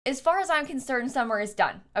As far as I'm concerned, summer is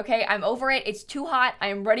done, okay? I'm over it. It's too hot. I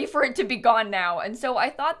am ready for it to be gone now. And so I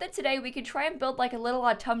thought that today we could try and build like a little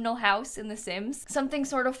autumnal house in The Sims. Something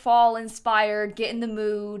sort of fall inspired, get in the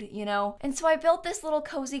mood, you know? And so I built this little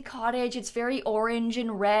cozy cottage. It's very orange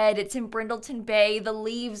and red. It's in Brindleton Bay. The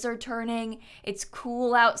leaves are turning. It's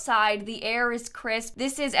cool outside. The air is crisp.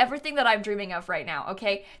 This is everything that I'm dreaming of right now,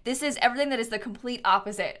 okay? This is everything that is the complete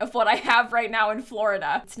opposite of what I have right now in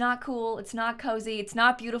Florida. It's not cool. It's not cozy. It's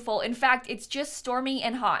not beautiful. In fact, it's just stormy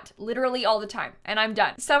and hot, literally all the time, and I'm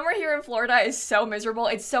done. Summer here in Florida is so miserable.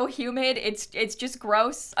 It's so humid. It's just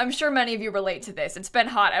gross. I'm sure many of you relate to this. It's been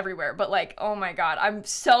hot everywhere, but like, oh my God, I'm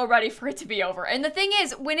so ready for it to be over. And the thing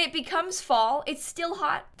is, when it becomes fall, it's still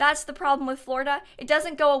hot. That's the problem with Florida. It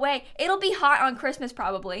doesn't go away. It'll be hot on Christmas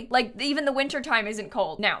probably. Like, even the winter time isn't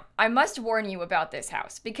cold. Now, I must warn you about this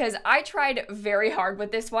house because I tried very hard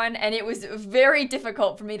with this one and it was very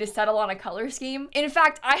difficult for me to settle on a color scheme. In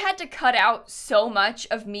fact, I had to cut out so much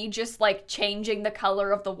of me just like changing the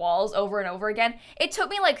color of the walls over and over again. It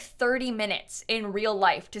took me like 30 minutes in real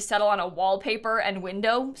life to settle on a wallpaper and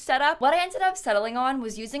window setup. What I ended up settling on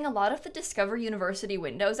was using a lot of the Discover University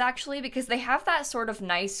windows actually because they have that sort of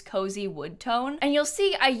nice cozy wood tone. And you'll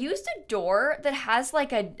see I used a door that has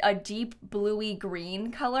like a deep bluey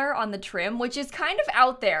green color on the trim, which is kind of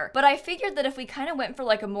out there. But I figured that if we kind of went for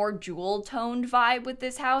like a more jewel toned vibe with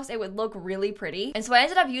this house, it would look really pretty. And so I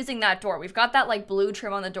ended up using that door. We've got that like blue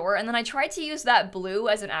trim on the door, and then I tried to use that blue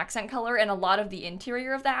as an accent color in a lot of the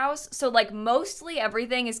interior of the house. So like mostly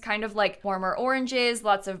everything is kind of like warmer oranges,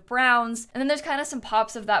 lots of browns, and then there's kind of some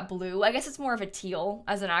pops of that blue. I guess it's more of a teal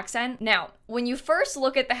as an accent. Now, when you first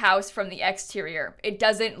look at the house from the exterior, it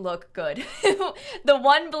doesn't look good. The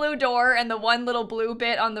one blue door and the one little blue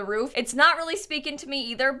bit on the roof, it's not really speaking to me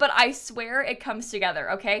either, but I swear it comes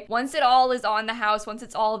together, okay? Once it all is on the house, once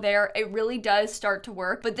it's all there, it really does start to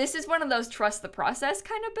work. But this is one of those trust the process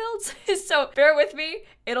kind of builds. So bear with me,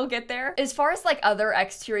 it'll get there. As far as like other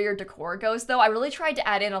exterior decor goes though, I really tried to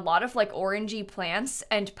add in a lot of like orangey plants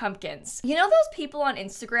and pumpkins. You know those people on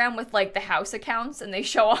Instagram with like the house accounts and they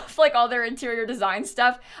show off like all their interior design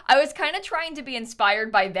stuff? I was kind of trying to be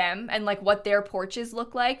inspired by them and like what their porches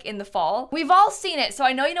look like in the fall. We've all seen it, so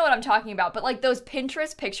I know you know what I'm talking about, but like those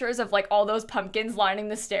Pinterest pictures of like all those pumpkins lining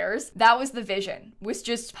the stairs, that was the vision, was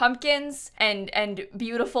just pumpkins and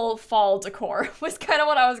beautiful fall decor was kind of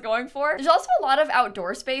what I was going for. There's also a lot of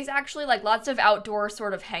outdoor space actually, like lots of outdoor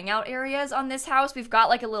sort of hangout areas on this house. We've got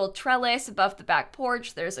like a little trellis above the back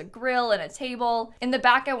porch. There's a grill and a table. In the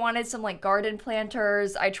back, I wanted some like garden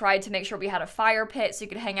planters. I tried to make sure we had a fire pit so you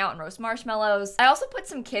could hang out and roast marshmallows. I also put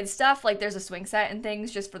some kids stuff, like there's a swing set and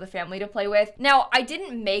things just for the family to play with. Now, I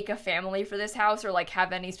didn't make a family for this house or like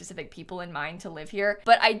have any specific people in mind to live here,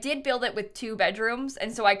 but I did build it with 2 bedrooms.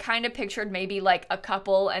 And so I kind of pictured maybe like a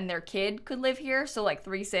couple and their kid could live here. So like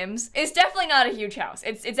 3 Sims. It's definitely not a huge house.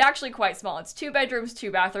 It's actually quite small. It's 2 bedrooms,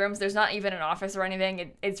 2 bathrooms. There's not even an office or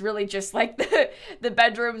anything. It's really just like the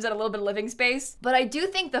bedrooms and a little bit of living space. But I do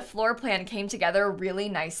think the floor plan came together really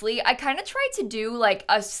nicely. I kind of tried to do like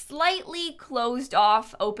a slightly closed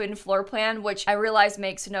off open floor plan, which I realize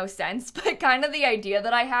makes no sense, but kind of the idea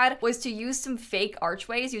that I had was to use some fake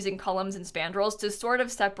archways using columns and spandrels to sort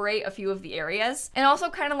of separate a few of the areas and also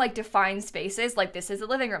kind of like define spaces, like this is the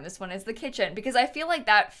living room, this one is the kitchen, because I feel like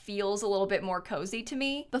that feels a little bit more cozy to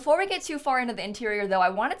me. Before we get too far into the interior though, I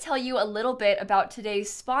want to tell you a little bit about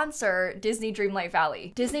today's sponsor, Disney Dreamlight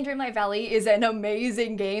Valley. Disney Dreamlight Valley is an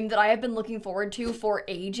amazing game that I have been looking forward to for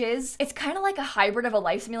ages. It's kind of like a hybrid of a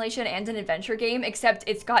life simulation and an adventure game, except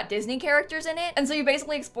it's got Disney characters in it. And so you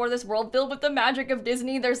basically explore this world filled with the magic of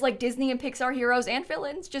Disney. There's like Disney and Pixar heroes and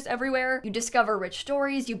villains just everywhere. You discover rich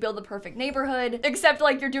stories, you build the perfect neighborhood, except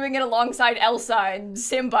like you're doing it alongside Elsa and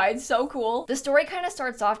Simba. It's so cool. The story kind of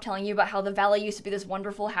starts off telling you about how the valley used to be this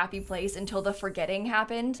wonderful, happy place until the forgetting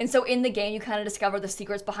happened. And so in the game, you kind of discover the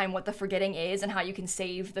secrets behind what the forgetting is and how you can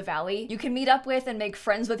save the valley. You can meet up with and make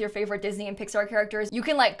friends with your favorite Disney and Pixar characters. You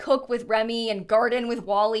can like cook with Remy and garden with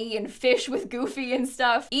Wally and fish with Goofy and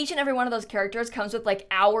stuff. Each and every one of those characters comes with like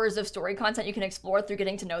hours of story content you can explore through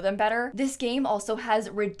getting to know them better. This game also has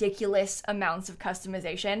ridiculous amounts of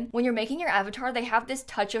customization. When you're making your avatar, they have this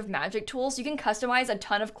touch of magic tools. You can customize a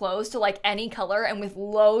ton of clothes to like any color and with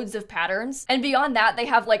loads of patterns. And beyond that, they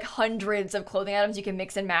have like hundreds of clothing items you can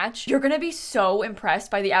mix and match. You're gonna be so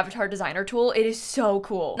impressed by the avatar designer tool. It is so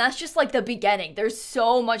cool. And that's just like the beginning. There's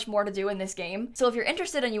so much more to do in this game. So if you're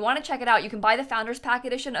interested and you want to want to check it out, you can buy the Founders Pack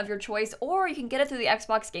edition of your choice, or you can get it through the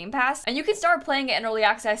Xbox Game Pass, and you can start playing it in early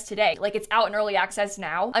access today. Like, it's out in early access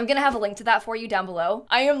now. I'm gonna have a link to that for you down below.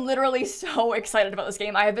 I am literally so excited about this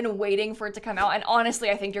game. I have been waiting for it to come out, and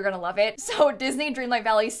honestly, I think you're gonna love it. So Disney Dreamlight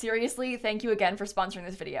Valley, seriously, thank you again for sponsoring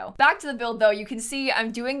this video. Back to the build though, you can see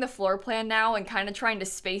I'm doing the floor plan now and kind of trying to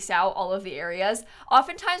space out all of the areas.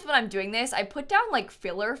 Oftentimes when I'm doing this, I put down like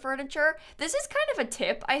filler furniture. This is kind of a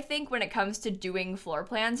tip, I think, when it comes to doing floor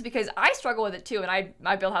plans, because I struggle with it too, and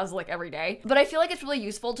I build houses like every day. But I feel like it's really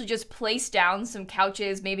useful to just place down some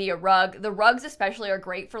couches, maybe a rug. The rugs especially are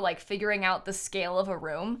great for like figuring out the scale of a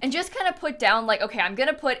room, and just kind of put down like, okay, I'm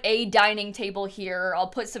gonna put a dining table here. I'll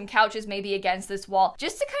put some couches maybe against this wall,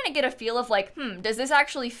 just to kind of get a feel of like, does this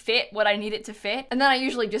actually fit what I need it to fit? And then I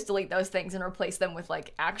usually just delete those things and replace them with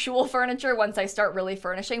like actual furniture once I start really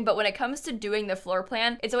furnishing. But when it comes to doing the floor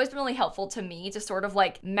plan, it's always been really helpful to me to sort of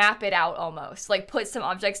like map it out almost, like put some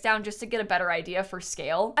objects down just to get a better idea for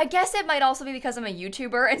scale. I guess it might also be because I'm a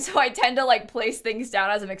YouTuber, and so I tend to like place things down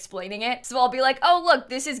as I'm explaining it. So I'll be like, oh look,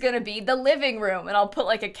 this is gonna be the living room, and I'll put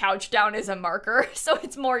like a couch down as a marker so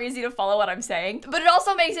it's more easy to follow what I'm saying. But it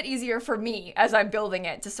also makes it easier for me as I'm building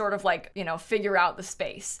it to sort of like, you know, figure out the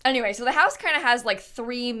space. Anyway, so the house kind of has like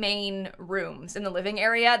 3 main rooms in the living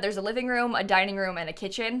area. There's a living room, a dining room, and a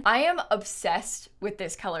kitchen. I am obsessed with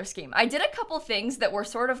this color scheme. I did a couple things that were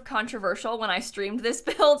sort of controversial when I streamed this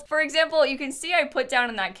build. For example, you can see I put down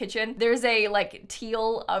in that kitchen, there's a like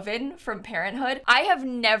teal oven from Parenthood. I have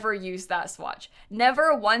never used that swatch.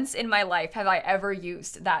 Never once in my life have I ever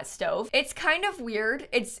used that stove. It's kind of weird.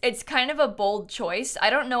 It's kind of a bold choice. I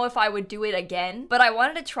don't know if I would do it again, but I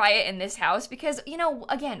wanted to try it in this house because, you know,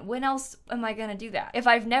 again, when else am I gonna do that? If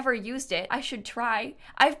I've never used it, I should try.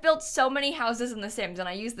 I've built so many houses in The Sims and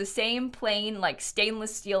I use the same plain like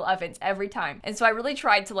stainless steel ovens every time. And so I really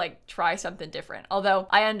tried to like try something different. Although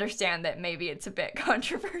I understand that maybe it's a bit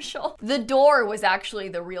controversial. The door was actually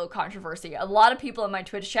the real controversy. A lot of people in my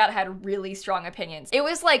Twitch chat had really strong opinions. It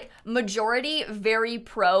was like majority very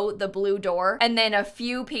pro the blue door, and then a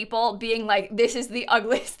few people being like, this is the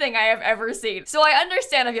ugliest thing I have ever seen. So I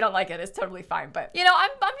understand if you don't like it, it's totally fine. But you know, I'm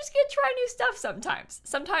just gonna try new stuff sometimes.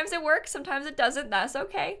 Sometimes it works, sometimes it doesn't. That's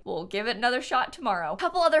okay. We'll give it another shot tomorrow.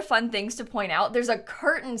 Couple other fun things to point out. There's a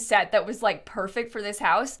curtain set that was like perfect for this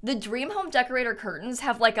house. The Dream Home Decorator curtains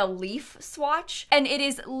have like a leaf swatch, and it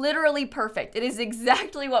is literally perfect. It is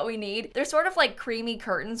exactly what we need. They're sort of like creamy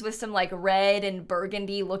curtains with some like red and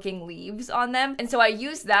burgundy looking leaves on them. And so I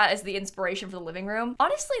used that as the inspiration for the living room.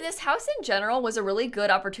 Honestly, this house in general was a really good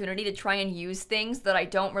opportunity to try and use things that I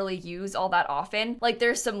don't really use all that often. Like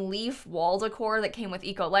there's some leaf wall decor that came with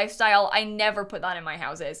Eco Lifestyle. I never put that in my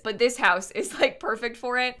houses, but this house is like perfect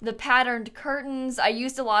for it. The patterned curtains, I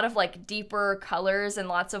used a lot of like deeper colors and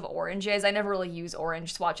lots of oranges. I never really use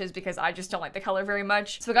orange swatches because I just don't like the color very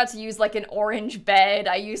much. So I got to use like an orange bed.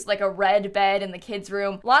 I used like a red bed in the kids'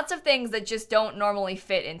 room. Lots of things that just don't normally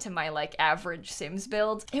fit into my like average Sims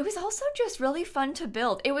build. It was also just really fun to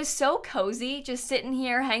build. It was so cozy, just sitting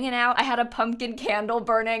here hanging out. I had a pumpkin candle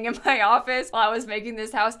burning in my office while I was making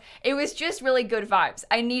this house. It was just really good vibes.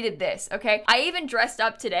 I needed this, okay? I even dressed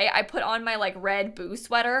up today. I put on my like red boo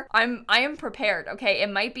sweater. I am prepared, okay? It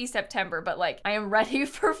might be September, but like I am ready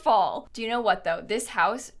for fall. Do you know what though? This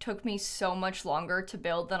house took me so much longer to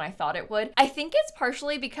build than I thought it would. I think it's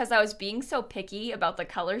partially because I was being so picky about the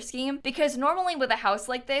color scheme, because normally with a house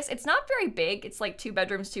like this, it's not very big. It's like 2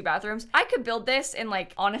 bedrooms, 2 bathrooms. I could build this in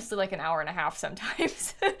like, honestly, like an hour and a half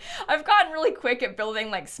sometimes. I've gotten really quick at building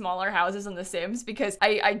like smaller houses in The Sims because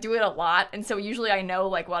I do it a lot. And so usually I know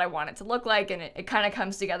like what I want it to look like, and it kind of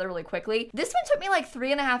comes together really quickly. This one took me like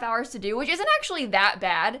 3.5 hours to do, which isn't actually that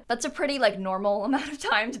bad. That's a pretty like normal amount of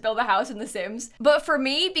time to build a house in The Sims. But for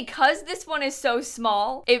me, because this one is so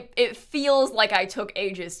small, it feels like I took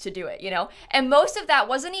ages to do it, you know? And most of that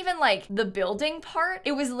wasn't even like the building part.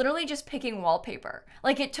 It was literally just picking wallpaper.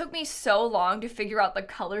 Like it took me so long to figure out the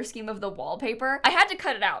color scheme of the wallpaper. I had to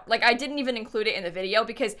cut it out. Like I didn't even include it in the video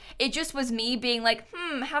because it just was me being like,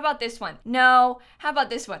 how about this one? No, how about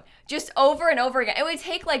this one? Just over and over again. It would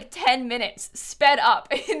take like 10 minutes sped up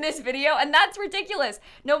in this video, and that's ridiculous.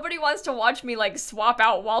 Nobody wants to watch me like swap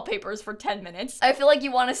out wallpapers for 10 minutes. I feel like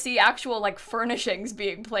you want to see actual like furnishings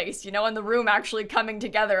being placed, you know, and the room actually coming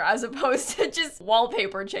together as opposed to just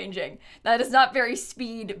wallpaper changing. That is not very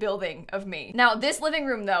speed building of me. Now, this living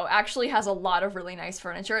room though actually has a lot of really nice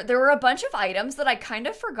furniture. There were a bunch of items that I kind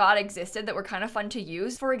of forgot existed that were kind of fun to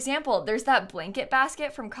use. For example, there's that blanket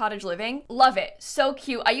basket from Cottage Living. Love it. So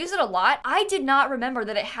cute. I use it a lot. I did not remember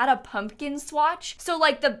that it had a pumpkin swatch. So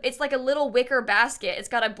like it's like a little wicker basket. It's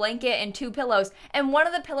got a blanket and 2 pillows, and one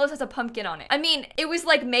of the pillows has a pumpkin on it. I mean, mean, it was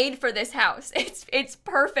like made for this house. It's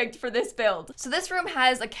perfect for this build. So this room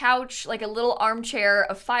has a couch, like a little armchair,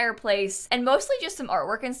 a fireplace, and mostly just some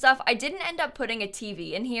artwork and stuff. I didn't end up putting a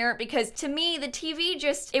TV in here because to me, the TV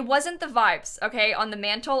just, it wasn't the vibes, okay? On the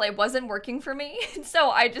mantle, it wasn't working for me. So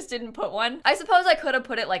I just didn't put one. I suppose I could have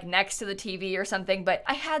put it like next to the TV or something, but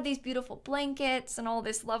I had these beautiful blankets and all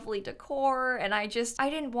this lovely decor, and I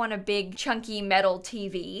didn't want a big chunky metal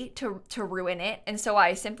TV to ruin it, and so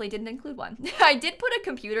I simply didn't include one. I did put a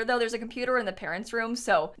computer though. There's a computer in the parents' room,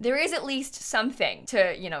 so there is at least something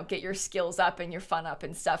to, you know, get your skills up and your fun up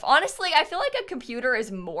and stuff. Honestly, I feel like a computer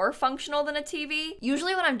is more functional than a TV.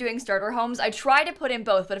 Usually when I'm doing starter homes, I try to put in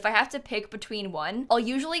both, but if I have to pick between one, I'll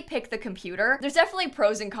usually pick the computer. There's definitely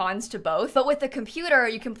pros and cons to both, but with the computer,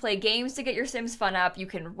 you can play games to get your Sims fun up, you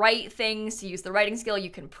can write things to use the writing skill, you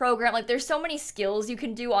can program, like there's so many skills you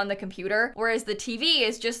can do on the computer, whereas the TV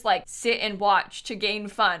is just like sit and watch to gain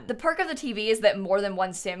fun. The perk of the TV is that more than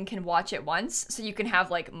one Sim can watch at once, so you can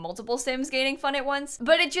have like multiple Sims gaining fun at once,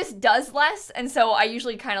 but it just does less, and so I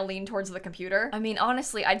usually kind of lean towards the computer. I mean,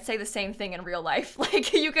 honestly, I'd say the same thing in real life.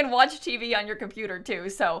 Like, you can watch TV on your computer too,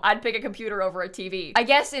 so I'd pick a computer over a TV. I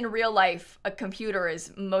guess in real life, a computer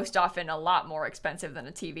is most often a lot more expensive than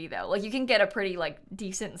a TV though. Like, you can get a pretty like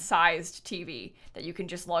decent sized TV that you can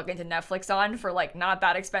just log into Netflix on for like not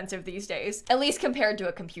that expensive these days, at least compared to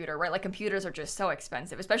a computer, right? Like, computers are just so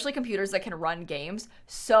expensive, especially computers that can run games,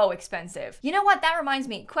 so expensive. You know what? That reminds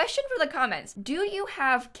me, question for the comments. Do you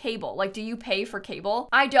have cable? Like, do you pay for cable?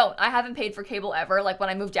 I don't. I haven't paid for cable ever. Like, when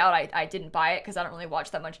I moved out, I didn't buy it because I don't really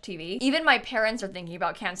watch that much TV. Even my parents are thinking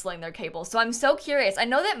about canceling their cable. So I'm so curious. I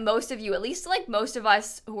know that most of you, at least like most of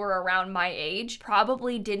us who are around my age,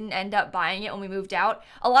 probably didn't end up buying it when we moved out.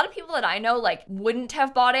 A lot of people that I know like wouldn't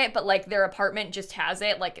have bought it, but like their apartment just has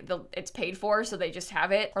it, like it's paid for, so they just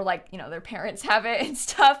have it, or like, you know, their parents have it and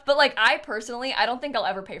stuff. But like, I personally, I don't think I'll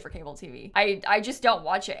ever pay for cable TV. I just don't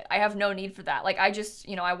watch it. I have no need for that. Like, I just,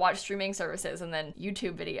 you know, I watch streaming services and then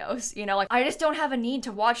YouTube videos, you know, like I just don't have a need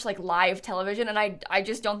to watch like live television, and I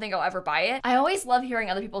just don't think I'll ever buy it. I always love hearing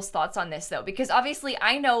other people's thoughts on this though, because obviously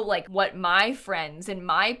I know like what my friends and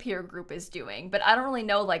my peer group is doing, but I don't really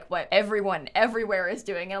know like what everyone everywhere is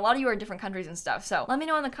doing, and a lot of you are in different countries and stuff, so let me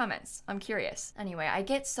know in the comments. I'm curious. Anyway, I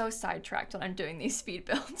get so sidetracked when I'm doing these speed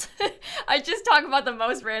builds. I just talk about the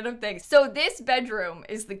most random things. So this bedroom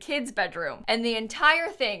is the kids' bedroom, and the entire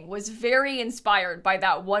thing was very inspired by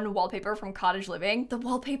that one wallpaper from Cottage Living. The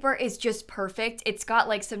wallpaper is just perfect. It's got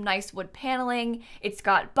like some nice wood paneling. It's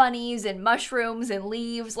got bunnies and mushrooms and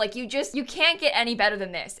leaves. Like, you can't get any better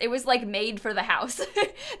than this. It was like made for the house.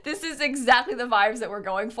 This is exactly the vibes that we're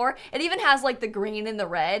going for. It even has like the green and the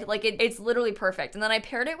red. Like, it's literally perfect. And then I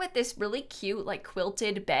paired it with this really cute like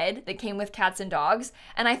quilted bed that came with cats and dogs.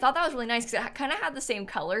 And I thought that was really nice because it kind of had the same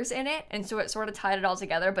colors in it. And so it sort of tied it all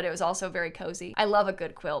together, but it was also very cozy. I love a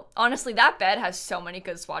good quilt. Honestly, that bed has so many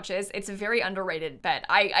good swatches. It's a very underrated bed.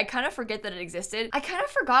 I kind of forget that it existed. I kind of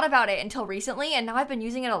forgot about it until recently, and now I've been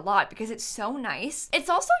using it a lot because it's so nice. It's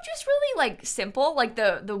also just really like simple. Like,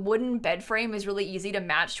 the wooden bed frame is really easy to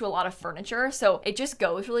match to a lot of furniture, so it just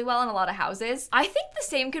goes really well in a lot of houses. I think the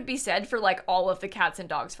same could be said for like all of the cats and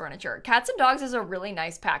dogs furniture. Cats and dogs is a really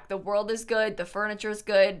nice pack. The world is good, the furniture is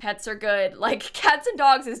good, pets are good. Like, cats and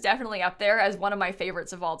dogs is definitely up there as one of my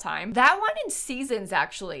favorites of all time. That one and Seasons,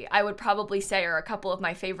 actually, I would probably say are a couple of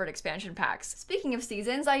my favorite expansion packs. Speaking of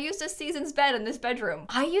Seasons, I used a Seasons bed in this bedroom.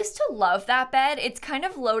 I used to love that bed. It's kind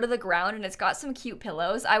of low to the ground and it's got some cute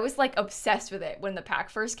pillows. I was like obsessed with it when the pack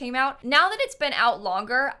first came out. Now that it's been out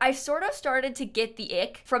longer, I've sort of started to get the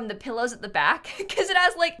ick from the pillows at the back because it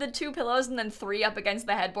has like the 2 pillows and then 3 up against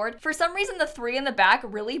the headboard. For some reason, the 3 in the back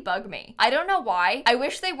really bug me. I don't know why. I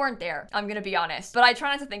wish they weren't there, I'm gonna be honest, but I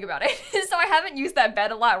try not to think about it. So I haven't used that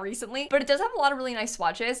bed a lot recently, but it does have a lot of really nice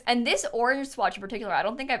swatches. And this orange swatch in particular, I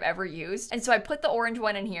don't think I've ever used. And so I put the orange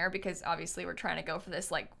one in here because obviously we're trying to go for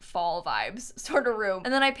this like fall vibes sort of room.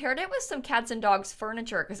 And then I paired it with some cats and dogs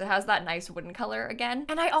furniture because it has that nice wooden color again.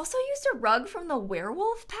 And I also used a rug from the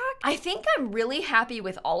werewolf pack. I think I'm really happy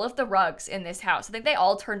with all of the rugs in this house. I think they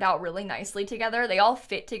all turned out really nicely together. They all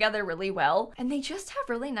fit together really well. And they just have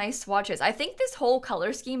really nice swatches. I think this whole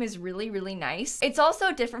color scheme is really, really nice. It's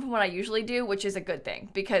also different from what I usually do, which is a good thing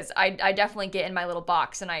because I definitely get in my little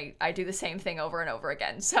box and I do the same thing over and over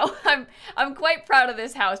again. So I'm quite proud of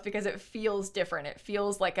this house because it feels different. It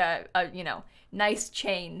feels like a you know, nice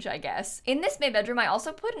change, I guess. In this main bedroom, I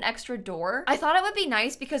also put an extra door. I thought it would be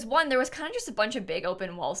nice because one, there was kind of just a bunch of big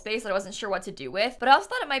open wall space that I wasn't sure what to do with, but I also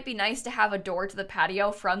thought it might be nice to have a door to the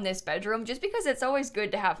patio from this bedroom just because it's always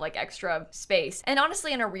good to have like extra space. And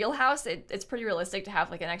honestly, in a real house, it's pretty realistic to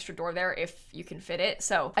have like an extra door there if you can fit it.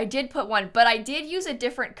 So I did put one, but I did use a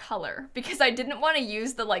different color because I didn't want to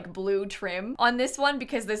use the like blue trim on this one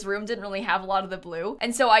because this room didn't really have a lot of the blue.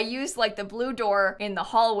 And so I used like the blue door in the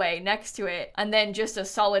hallway next to it and then just a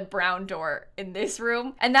solid brown door in this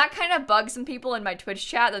room. And that kind of bugged some people in my Twitch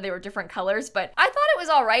chat that they were different colors, but I thought it was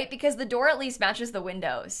all right because the door at least matches the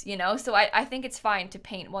windows, you know? So I think it's fine to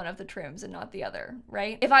paint one of the trims and not the other,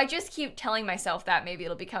 right? If I just keep telling myself that, maybe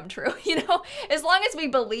it'll become true, you know? As long as we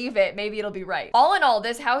believe it, maybe it'll be right. All in all,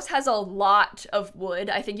 this house has a lot of wood.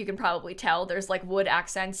 I think you can probably tell there's like wood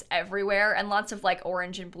accents everywhere and lots of like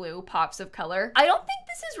orange and blue pops of color. I don't think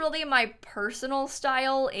this is really my personal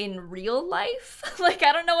style in real life. Like,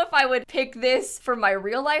 I don't know if I would pick this for my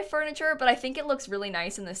real life furniture, but I think it looks really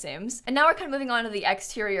nice in The Sims. And now we're kind of moving on to the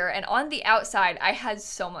exterior, and on the outside, I had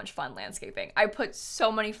so much fun landscaping. I put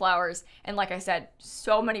so many flowers and, like I said,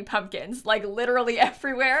 so many pumpkins, like literally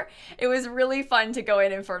everywhere. It was really fun to go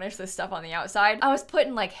in and furnish this stuff on the outside. I was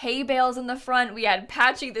putting like hay bales in the front. We had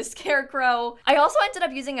Patchy the Scarecrow. I also ended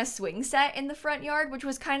up using a swing set in the front yard, which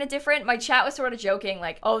was kind of different. My chat was sort of joking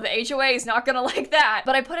like, oh, the HOA is not gonna like that.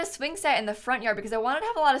 But I put a swing set in the front yard because I wanted to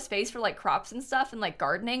have a lot of space for like crops and stuff and like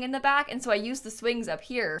gardening in the back. And so I used the swings up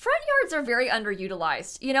here. Front yards are very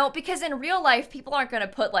underutilized, you know, because in real life, people aren't gonna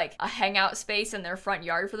put like a hangout space in their front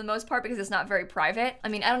yard for the most part because it's not very private. I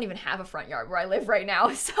mean, I don't even have a front yard where I live right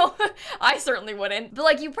now, so I certainly wouldn't. But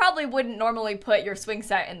like, you probably wouldn't normally put your swing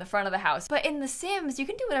set in the front of the house. But in The Sims, you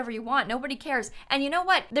can do whatever you want. Nobody cares. And you know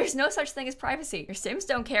what? There's no such thing as privacy. Your Sims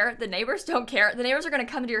don't care. The neighbors don't care. The neighbors are gonna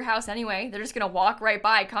come to your house anyway. They're just gonna walk right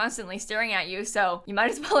by constantly staring at you, so you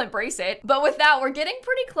might as well embrace it. But with that, we're getting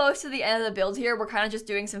pretty close to the end of the build here. We're kind of just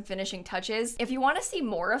doing some finishing touches. If you want to see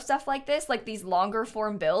more of stuff like this, like these longer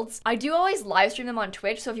form builds, I do always live stream them on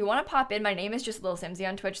Twitch, so if you want to pop in, my name is just lilsimsie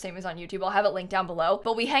on Twitch, same as on YouTube. I'll have it linked down below.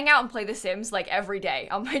 But we hang out and play The Sims like every day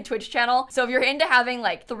on my Twitch channel. So if you're into having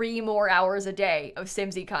like 3 more hours a day of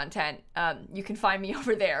Simsy content, you can find me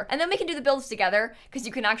over there. And then we can do the builds together because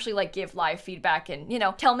you can actually like give live feedback and, you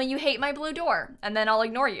know, tell me you hate my blue door and then I'll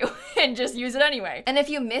ignore you and just use it anyway. And if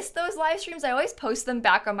you missed those live streams, I always post them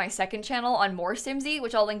back on my second channel on More Simsy,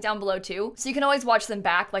 which I'll link down below too. So you can always watch them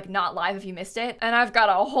back, like not live if you missed it. And I've got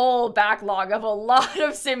a whole backlog of a lot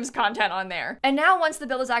of Sims content on there. And now once the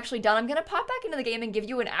build is actually done, I'm gonna pop back into the game and give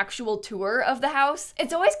you an actual tour of the house.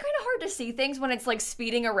 It's always kind of hard to see things when it's like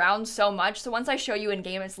speeding around so much. So once I show you in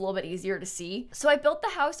game, it's a little bit easier to see. So I built the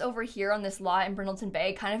house over here on this lot in Brindleton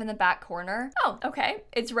Bay, kind of in the back corner. Oh, okay.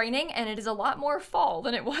 It's raining and it is a lot more fall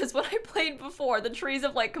than it was when I played before. The trees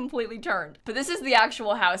have like completely turned. But this is the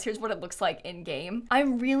actual house. Here's what it looks like in game.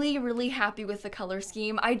 I'm really, really happy with the color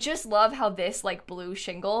scheme. I just love how this like blue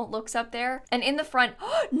shingle looks up there. And in the front,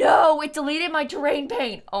 no, it deleted my terrain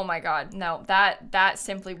paint. Oh my God, no, that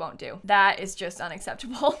simply won't do. That is just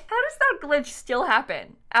unacceptable. How does that glitch still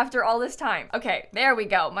happen after all this time? Okay, there we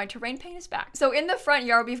go. My terrain paint is back. So in the front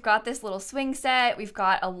yard, we've got this little swing set. We've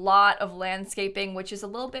got a lot of landscaping, which is a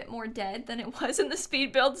little bit more dead than it was in the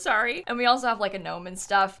speed build, sorry. And we also have like a gnome and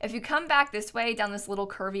stuff. If you come back this way down this little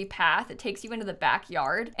curvy path, it takes you into the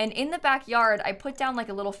backyard. And in the backyard, I put down like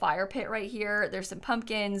a little fire pit right here. There's some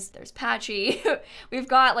pumpkins, there's Patchy. We've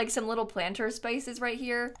got like some little planter spaces right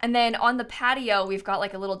here. And then on the patio, we've got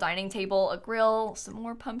like a little dining table, a grill, some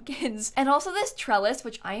more pumpkins, and also this trellis,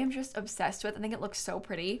 which I am just obsessed with. I think it looks so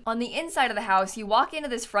pretty. On the inside of the house, you walk into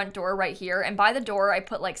this front door right here, and by the door, I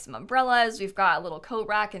put like some umbrellas. We've got a little coat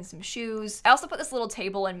rack and some shoes. I also put this little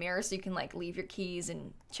table and mirror so you can like leave your keys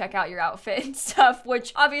and check out your outfit and stuff,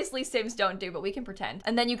 which obviously Sims don't do, but we can pretend.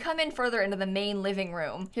 And then you come in further into the main living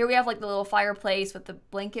room. Here we have like the little fireplace with the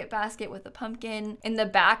blanket basket with the pumpkin. In the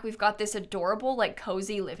back, we've got this adorable like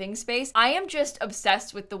cozy living space. I am just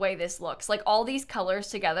obsessed with the way this looks. Like all these colors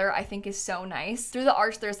together, I think is so nice. Through the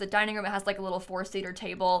arch, there's the dining room. It has like a little 4-seater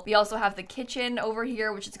table. We also have the kitchen over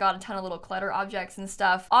here, which has got a ton of little clutter objects and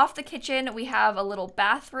stuff. Off the kitchen, we have a little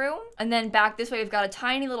bathroom. And then back this way, we've got a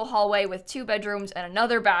tiny little hallway with 2 bedrooms and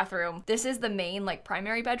another bathroom. This is the main, like,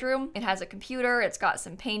 primary bedroom. It has a computer, it's got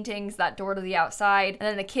some paintings, that door to the outside, and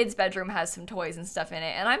then the kids' bedroom has some toys and stuff in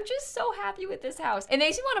it. And I'm just so happy with this house. It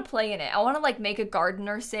makes me want to play in it. I want to, like, make a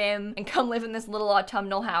gardener sim and come live in this little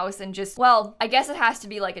autumnal house and just, well, I guess it has to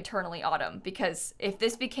be, like, eternally autumn, because if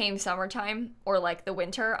this became summertime or, like, the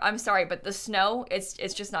winter, I'm sorry, but the snow, it's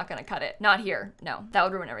just not gonna cut it. Not here. No, that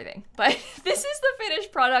would ruin everything. But this is the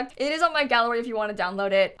finished product. It is on my gallery if you want to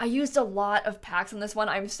download it. I used a lot of packs on this one.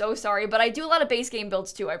 I'm so sorry, but I do a lot of base game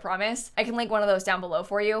builds too, I promise. I can link one of those down below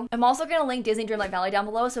for you. I'm also gonna link Disney Dreamlight Valley down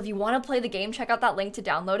below, so if you want to play the game, check out that link to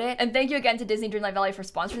download it. And thank you again to Disney Dreamlight Valley for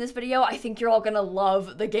sponsoring this video. I think you're all gonna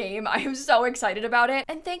love the game. I am so excited about it.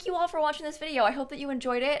 And thank you all for watching this video. I hope that you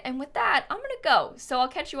enjoyed it. And with that, I'm gonna go. So I'll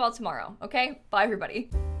catch you all tomorrow, okay? Bye, everybody.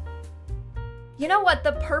 You know what?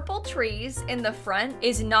 The purple trees in the front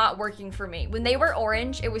is not working for me. When they were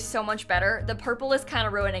orange, it was so much better. The purple is kind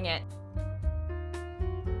of ruining it.